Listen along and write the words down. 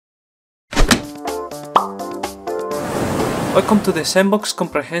Welcome to the S&box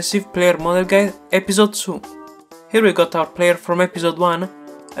Comprehensive Player Model Guide Episode 2. Here we got our player from Episode 1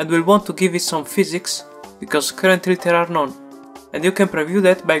 and we'll want to give it some physics because currently there are none. And you can preview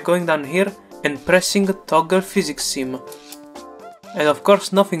that by going down here and pressing Toggle Physics Sim. And of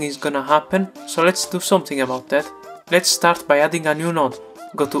course nothing is gonna happen, so let's do something about that. Let's start by adding a new node.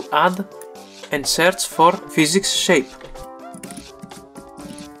 Go to Add and search for Physics Shape.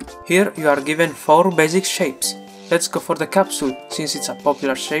 Here you are given 4 basic shapes. Let's go for the capsule, since it's a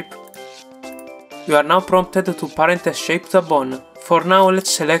popular shape. You are now prompted to parent a shape to a bone. For now,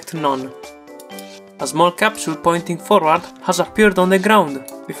 let's select None. A small capsule pointing forward has appeared on the ground.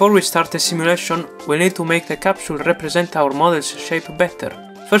 Before we start the simulation, we need to make the capsule represent our model's shape better.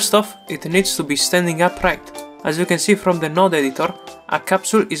 First off, it needs to be standing upright. As you can see from the node editor, a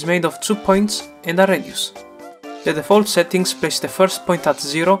capsule is made of 2 points and a radius. The default settings place the first point at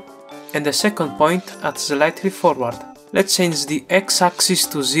 0 and the second point at slightly forward. Let's change the x-axis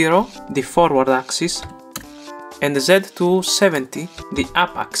to 0, the forward axis, and z to 70, the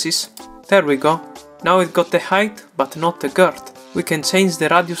up axis. There we go. Now it got the height, but not the girth. We can change the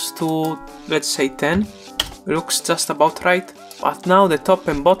radius to, let's say 10. Looks just about right, but now the top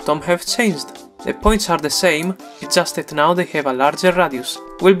and bottom have changed. The points are the same, it's just that now they have a larger radius.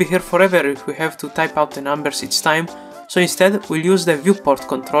 We'll be here forever if we have to type out the numbers each time, so instead we'll use the viewport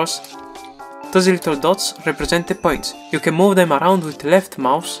controls. Those little dots represent the points. You can move them around with left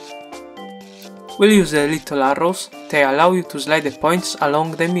mouse. We'll use the little arrows, they allow you to slide the points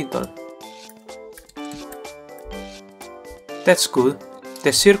along the middle. That's good.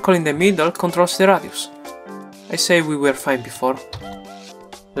 The circle in the middle controls the radius. I say we were fine before.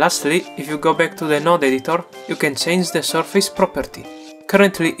 Lastly, if you go back to the node editor, you can change the surface property.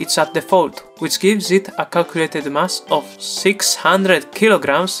 Currently it's at default, which gives it a calculated mass of 600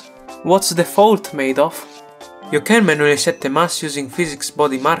 kilograms. What's default made of? You can manually set the mass using physics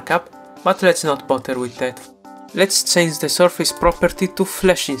body markup, but let's not bother with that. Let's change the surface property to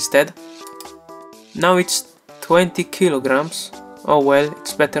flesh instead. Now it's 20 kilograms. Oh well,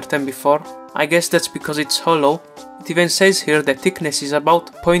 it's better than before. I guess that's because it's hollow. It even says here the thickness is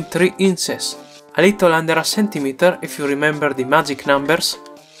about 0.3 inches. A little under a centimeter if you remember the magic numbers.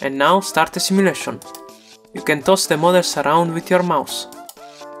 And now start the simulation. You can toss the models around with your mouse.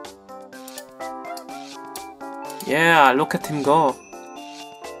 Yeah, look at him go.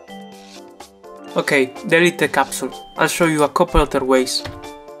 Okay, delete the capsule. I'll show you a couple other ways.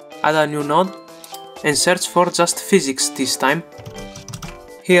 Add a new node and search for just physics this time.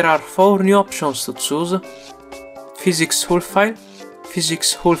 Here are 4 new options to choose. Physics hull file,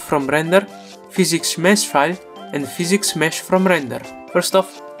 physics hull from render, physics mesh file, and physics mesh from render. First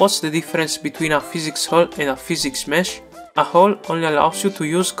off, what's the difference between a physics hull and a physics mesh? A hull only allows you to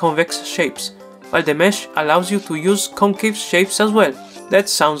use convex shapes, while the mesh allows you to use concave shapes as well. That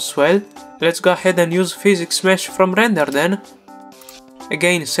sounds swell. Let's go ahead and use physics mesh from render then.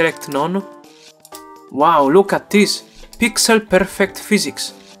 Again, select none. Wow, look at this! Pixel perfect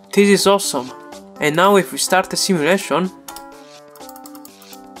physics. This is awesome. And now if we start the simulation,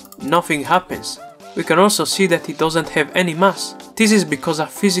 nothing happens. We can also see that it doesn't have any mass. This is because a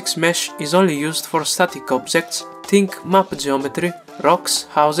physics mesh is only used for static objects. Think map geometry, rocks,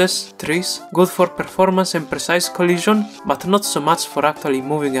 houses, trees, good for performance and precise collision, but not so much for actually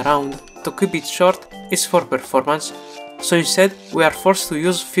moving around. To keep it short, it's for performance. So instead, we are forced to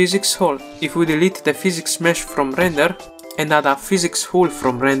use physics hull. If we delete the physics mesh from render and add a physics hull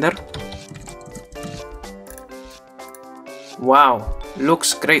from render, wow,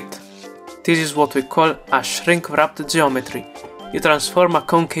 looks great. This is what we call a shrink-wrapped geometry. You transform a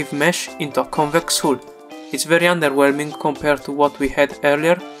concave mesh into a convex hull. It's very underwhelming compared to what we had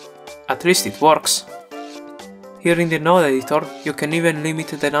earlier. At least it works. Here in the node editor, you can even limit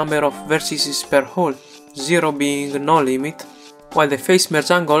the number of vertices per hull, 0 being no limit, while the face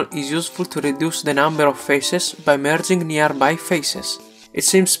merge angle is useful to reduce the number of faces by merging nearby faces. It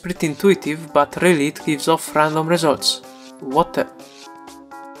seems pretty intuitive, but really it gives off random results. What the...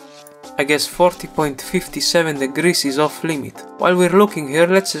 I guess 40.57 degrees is off limit. While we're looking here,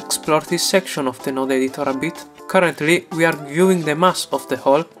 let's explore this section of the node editor a bit. Currently, we are viewing the mass of the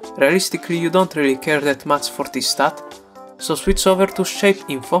hull. Realistically, you don't really care that much for this stat, so switch over to shape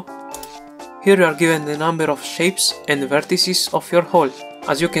info. Here you are given the number of shapes and vertices of your hull.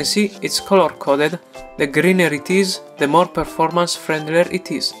 As you can see, it's color coded. The greener it is, the more performance friendlier it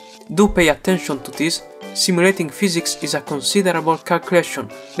is. Do pay attention to this. Simulating physics is a considerable calculation.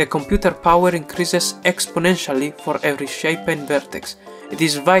 The computer power increases exponentially for every shape and vertex. It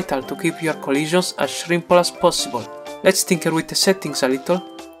is vital to keep your collisions as shrimpable as possible. Let's tinker with the settings a little.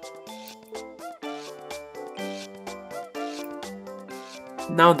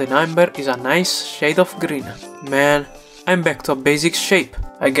 Now the number is a nice shade of green. Man, I'm back to a basic shape.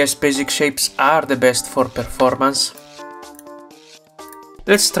 I guess basic shapes are the best for performance.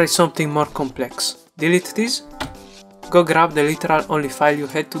 Let's try something more complex. Delete this. Go grab the literal only file you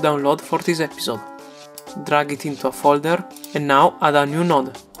had to download for this episode. Drag it into a folder and now add a new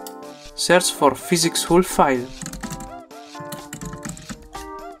node. Search for physics hull file.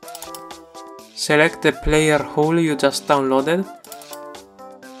 Select the player hull you just downloaded.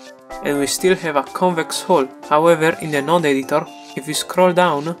 And we still have a convex hull. However, in the node editor, if you scroll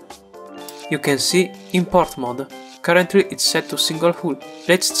down, you can see import mode. Currently it's set to single hull.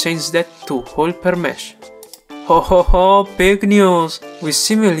 Let's change that to hull per mesh. Ho ho ho, big news! We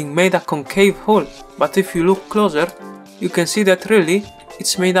seemingly made a concave hull, but if you look closer, you can see that really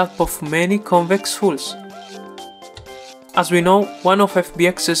it's made up of many convex hulls. As we know, one of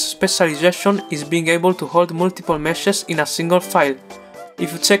FBX's specialization is being able to hold multiple meshes in a single file.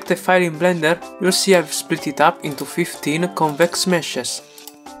 If you check the file in Blender, you'll see I've split it up into 15 convex meshes.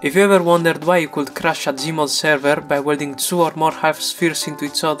 If you ever wondered why you could crash a Gmod server by welding 2 or more half spheres into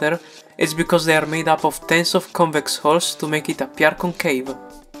each other, it's because they are made up of tens of convex hulls to make it appear concave.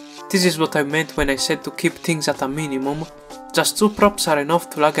 This is what I meant when I said to keep things at a minimum. Just 2 props are enough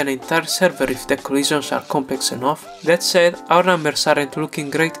to lag an entire server if the collisions are complex enough. That said, our numbers aren't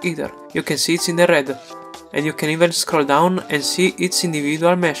looking great either. You can see it's in the red. And you can even scroll down and see its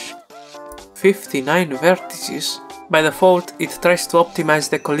individual mesh. 59 vertices. By default, it tries to optimize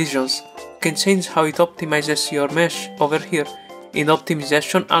the collisions. You can change how it optimizes your mesh over here in the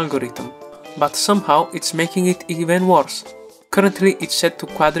optimization algorithm. But somehow it's making it even worse. Currently it's set to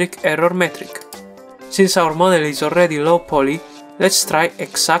quadric error metric. Since our model is already low poly, let's try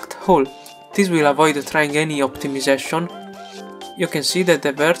exact hull. This will avoid trying any optimization. You can see that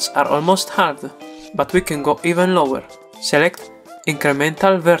the verts are almost halved, but we can go even lower. Select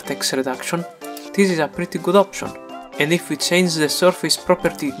incremental vertex reduction. This is a pretty good option. And if we change the surface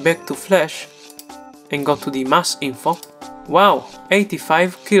property back to flash and go to the mass info, wow,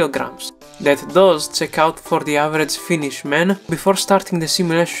 85 kilograms. That does check out for the average Finnish man. Before starting the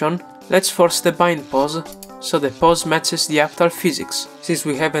simulation, let's force the bind pose, so the pose matches the actual physics. Since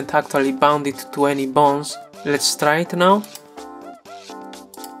we haven't actually bound it to any bones, let's try it now.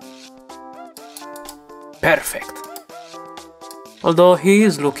 Perfect. Although he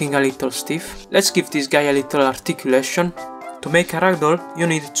is looking a little stiff, let's give this guy a little articulation. To make a ragdoll, you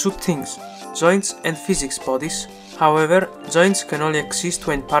need 2 things, joints and physics bodies. However, joints can only exist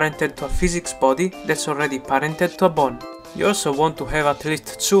when parented to a physics body that's already parented to a bone. You also want to have at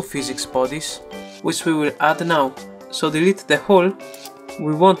least 2 physics bodies, which we will add now. So delete the hull,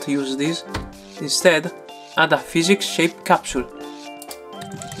 we won't use this. Instead, add a physics shaped capsule.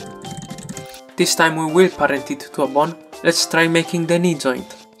 This time we will parent it to a bone. Let's try making the knee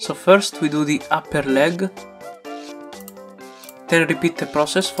joint. So first we do the upper leg, then repeat the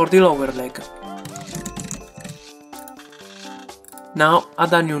process for the lower leg. Now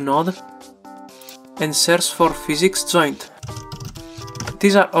add a new node and search for physics joint.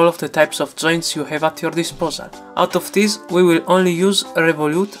 These are all of the types of joints you have at your disposal. Out of these we will only use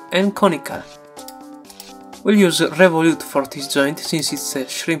revolute and conical. We'll use revolute for this joint since it's the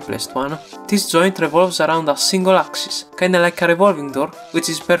shrimpless one. This joint revolves around a single axis, kinda like a revolving door, which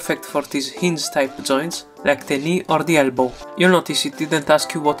is perfect for these hinge type joints, like the knee or the elbow. You'll notice it didn't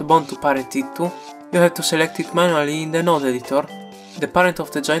ask you what bone to parent it to. You have to select it manually in the node editor. The parent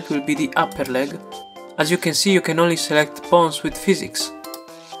of the joint will be the upper leg. As you can see, you can only select bones with physics,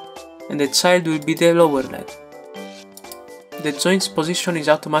 and the child will be the lower leg. The joint's position is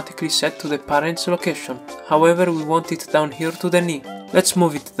automatically set to the parent's location, however we want it down here to the knee. Let's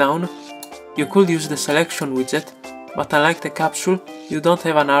move it down. You could use the selection widget, but unlike the capsule, you don't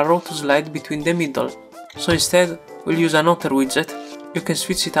have an arrow to slide between the middle. So instead, we'll use another widget. You can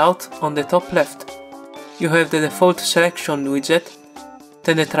switch it out on the top left. You have the default selection widget,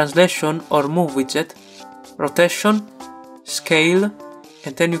 then the translation or move widget, rotation, scale,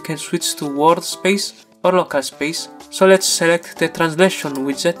 and then you can switch to world space or local space. So let's select the translation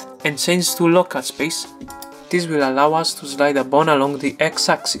widget and change to local space. This will allow us to slide a bone along the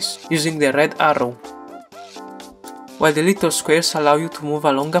x-axis using the red arrow, while the little squares allow you to move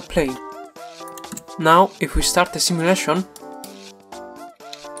along a plane. Now, if we start the simulation,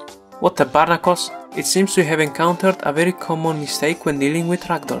 what the barnacles! It seems we have encountered a very common mistake when dealing with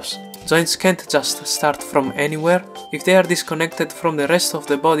ragdolls. Joints can't just start from anywhere. If they are disconnected from the rest of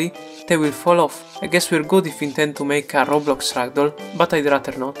the body, they will fall off. I guess we're good if we intend to make a Roblox ragdoll, but I'd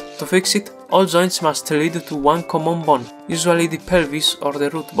rather not. To fix it, all joints must lead to one common bone, usually the pelvis or the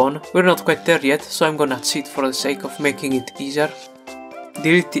root bone. We're not quite there yet, so I'm gonna cheat for the sake of making it easier.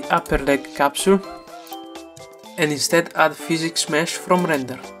 delete the upper leg capsule and instead add physics mesh from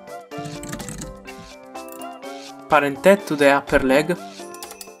render. Parent that to the upper leg,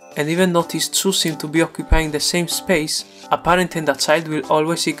 and even though these two seem to be occupying the same space, a parent and a child will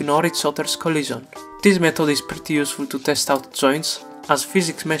always ignore each other's collision. This method is pretty useful to test out joints, as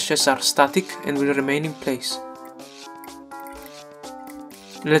physics meshes are static and will remain in place.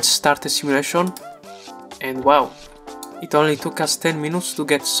 Let's start the simulation, and wow, it only took us 10 minutes to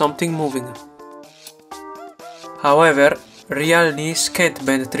get something moving. However, real knees can't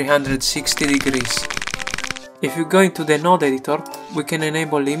bend 360 degrees. If you go into the node editor, we can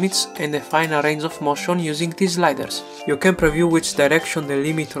enable limits and define a range of motion using these sliders. You can preview which direction the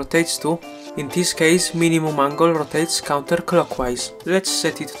limit rotates to. In this case, minimum angle rotates counterclockwise. Let's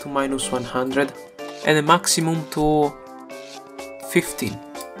set it to -100 and the maximum to 15.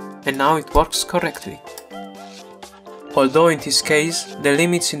 And now it works correctly. Although in this case, the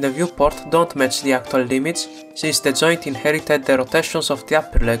limits in the viewport don't match the actual limits, since the joint inherited the rotations of the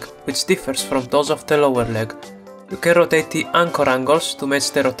upper leg, which differs from those of the lower leg. You can rotate the anchor angles to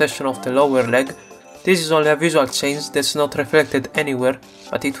match the rotation of the lower leg. This is only a visual change that's not reflected anywhere,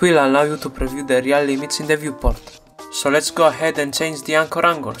 but it will allow you to preview the real limits in the viewport. So let's go ahead and change the anchor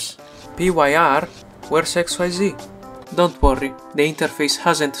angles. PYR, where's XYZ? Don't worry, the interface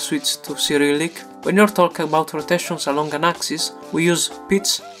hasn't switched to Cyrillic. When you're talking about rotations along an axis, we use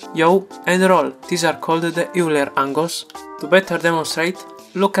pitch, yaw, and roll. These are called the Euler angles. To better demonstrate,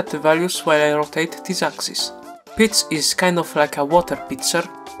 look at the values while I rotate this axis. Pitch is kind of like a water pitcher,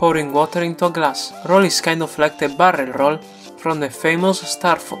 pouring water into a glass. Roll is kind of like the barrel roll from the famous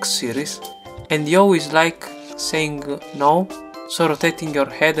Star Fox series. And yaw is like saying no, so rotating your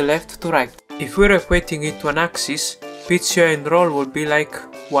head left to right. If we're equating it to an axis, pitch, yaw, and roll would be like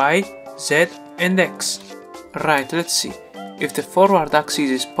Y, Z, and X. Right, let's see. If the forward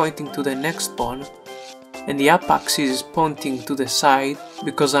axis is pointing to the next bone, and the up axis is pointing to the side,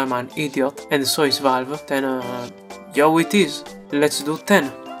 because I'm an idiot, and so is Valve, then yaw it is. Let's do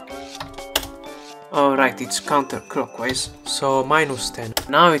 10. Alright, it's counterclockwise, so -10.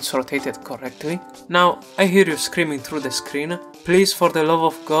 Now it's rotated correctly. Now, I hear you screaming through the screen, please for the love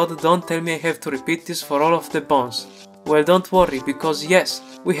of God don't tell me I have to repeat this for all of the bones. Well, don't worry, because yes,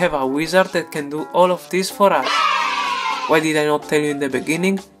 we have a wizard that can do all of this for us. Why did I not tell you in the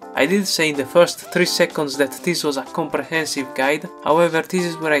beginning? I did say in the first 3 seconds that this was a comprehensive guide, however this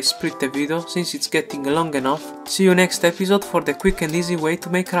is where I split the video since it's getting long enough. See you next episode for the quick and easy way to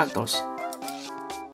make ragdolls.